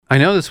I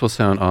know this will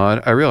sound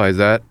odd. I realize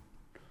that.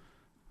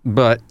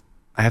 But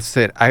I have to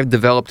say it. I've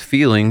developed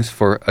feelings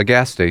for a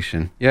gas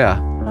station.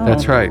 Yeah,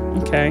 that's right.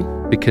 Okay.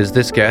 Because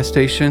this gas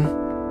station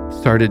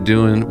started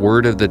doing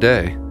word of the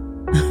day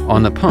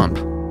on the pump.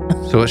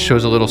 So it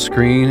shows a little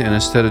screen, and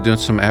instead of doing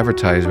some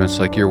advertisements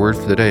like your word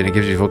for the day, and it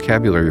gives you a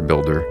vocabulary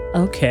builder.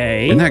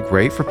 Okay. Isn't that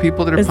great for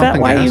people that are Is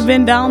pumping gas? that why you've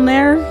been down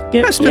there?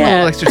 I spent a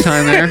little extra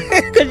time there.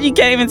 Because you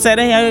came and said,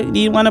 hey, do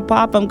you want to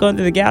pop? I'm going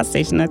to the gas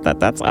station. I thought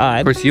that's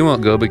odd. Of course, you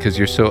won't go because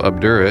you're so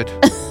obdurate.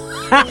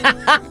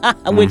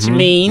 Which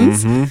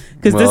means,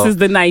 because this is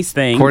the nice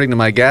thing. According to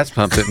my gas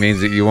pump, it means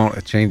that you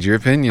won't change your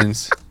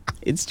opinions.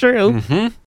 It's true.